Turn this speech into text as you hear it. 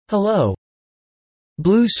Hello.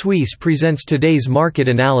 Blue Suisse presents today's market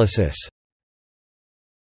analysis.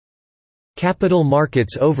 Capital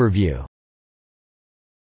Markets Overview.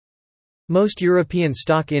 Most European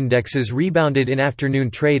stock indexes rebounded in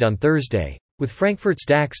afternoon trade on Thursday, with Frankfurt's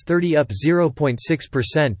DAX 30 up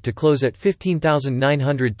 0.6% to close at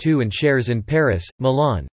 15,902 and shares in Paris,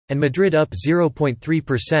 Milan, and Madrid up 0.3%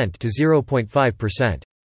 to 0.5%.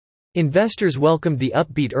 Investors welcomed the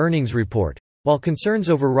upbeat earnings report, while concerns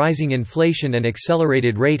over rising inflation and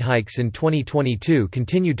accelerated rate hikes in 2022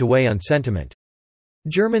 continued to weigh on sentiment.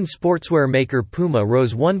 German sportswear maker Puma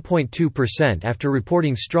rose 1.2% after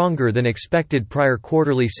reporting stronger than expected prior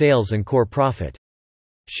quarterly sales and core profit.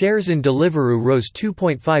 Shares in Deliveroo rose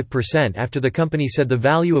 2.5% after the company said the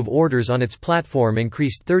value of orders on its platform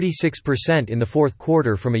increased 36% in the fourth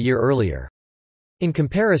quarter from a year earlier. In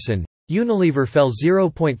comparison, Unilever fell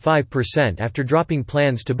 0.5% after dropping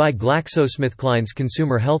plans to buy GlaxoSmithKline's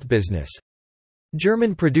consumer health business.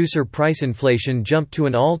 German producer price inflation jumped to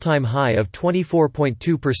an all-time high of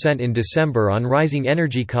 24.2% in December on rising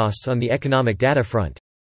energy costs on the economic data front.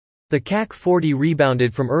 The CAC 40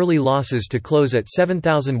 rebounded from early losses to close at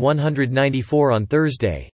 7,194 on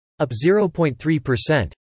Thursday, up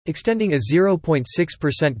 0.3%, extending a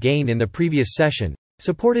 0.6% gain in the previous session,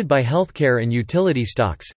 supported by healthcare and utility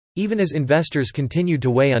stocks, even as investors continued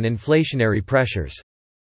to weigh on inflationary pressures.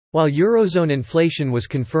 While Eurozone inflation was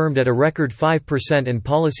confirmed at a record 5% and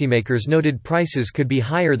policymakers noted prices could be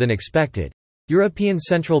higher than expected, European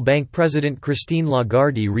Central Bank President Christine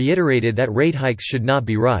Lagarde reiterated that rate hikes should not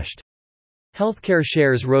be rushed. Healthcare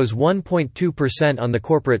shares rose 1.2% on the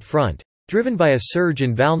corporate front, driven by a surge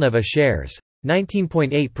in Valneva shares,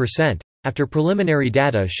 19.8%, after preliminary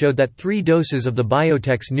data showed that 3 doses of the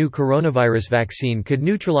biotech's new coronavirus vaccine could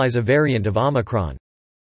neutralize a variant of Omicron.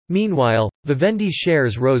 Meanwhile, Vivendi's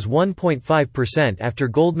shares rose 1.5% after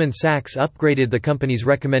Goldman Sachs upgraded the company's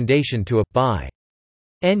recommendation to a buy.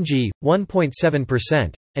 Engie,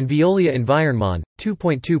 1.7%, and Veolia Environnement,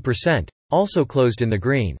 2.2%, also closed in the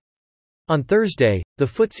green. On Thursday, the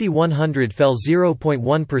FTSE 100 fell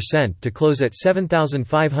 0.1% to close at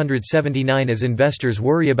 7,579 as investors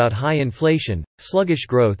worry about high inflation, sluggish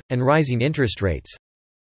growth, and rising interest rates.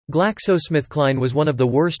 GlaxoSmithKline was one of the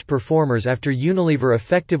worst performers after Unilever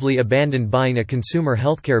effectively abandoned buying a consumer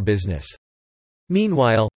healthcare business.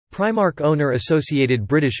 Meanwhile, Primark owner Associated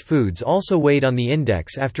British Foods also weighed on the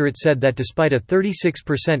index after it said that despite a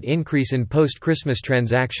 36% increase in post-Christmas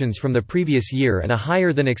transactions from the previous year and a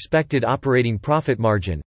higher-than-expected operating profit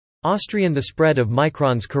margin, Austrian the spread of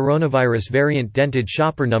Micron's coronavirus variant dented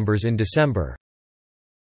shopper numbers in December.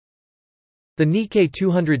 The Nikkei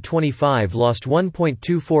 225 lost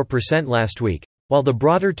 1.24% last week, while the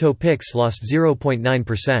broader Topix lost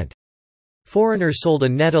 0.9%. Foreigners sold a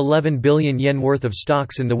net 11 billion yen worth of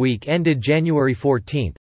stocks in the week ended January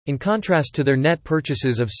 14, in contrast to their net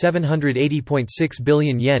purchases of 780.6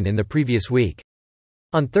 billion yen in the previous week.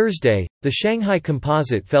 On Thursday, the Shanghai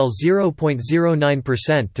Composite fell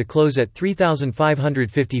 0.09% to close at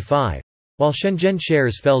 3,555, while Shenzhen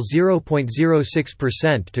shares fell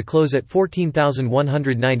 0.06% to close at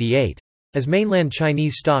 14,198. As mainland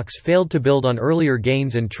Chinese stocks failed to build on earlier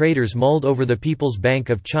gains and traders mulled over the People's Bank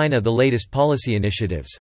of China the latest policy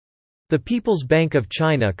initiatives. The People's Bank of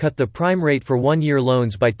China cut the prime rate for one-year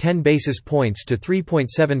loans by 10 basis points to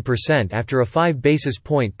 3.7% after a 5 basis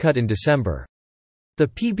point cut in December. The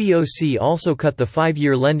PBOC also cut the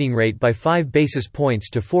 5-year lending rate by 5 basis points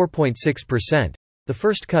to 4.6%, the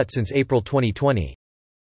first cut since April 2020.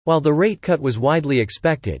 While the rate cut was widely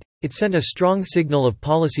expected, it sent a strong signal of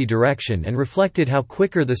policy direction and reflected how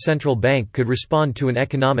quicker the central bank could respond to an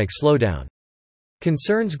economic slowdown.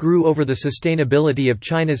 Concerns grew over the sustainability of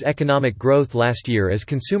China's economic growth last year as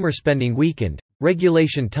consumer spending weakened,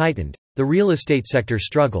 regulation tightened, the real estate sector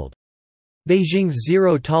struggled. Beijing's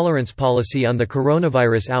zero-tolerance policy on the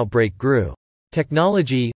coronavirus outbreak grew.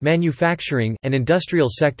 Technology, manufacturing, and industrial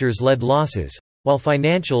sectors led losses, while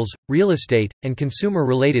financials, real estate, and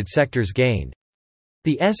consumer-related sectors gained.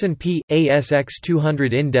 The S&P/ASX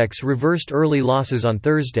 200 index reversed early losses on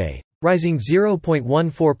Thursday, rising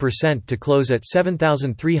 0.14% to close at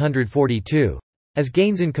 7,342, as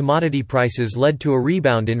gains in commodity prices led to a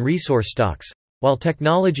rebound in resource stocks, while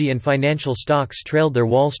technology and financial stocks trailed their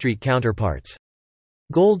Wall Street counterparts.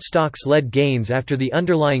 Gold stocks led gains after the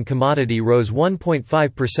underlying commodity rose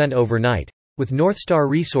 1.5% overnight, with Northstar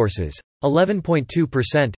Resources,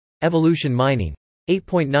 11.2%, Evolution Mining,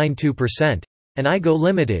 8.92%, and IGO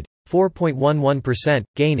Limited, 4.11%,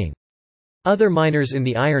 gaining. Other miners in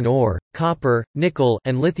the iron ore, copper, nickel,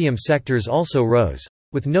 and lithium sectors also rose,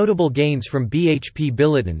 with notable gains from BHP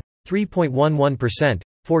Billiton, 3.11%,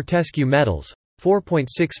 Fortescue Metals,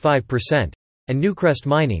 4.65%, and Newcrest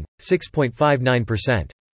Mining,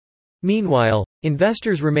 6.59%. Meanwhile,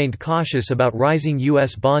 investors remained cautious about rising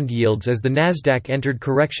U.S. bond yields as the Nasdaq entered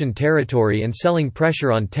correction territory and selling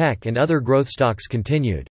pressure on tech and other growth stocks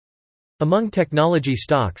continued. Among technology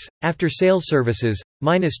stocks, after-sales services,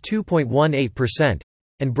 -2.18%,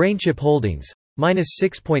 and BrainChip Holdings,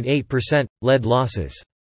 -6.8%, led losses.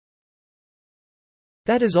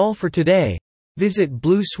 That is all for today. Visit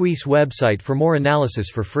Blue Suisse website for more analysis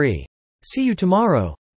for free. See you tomorrow.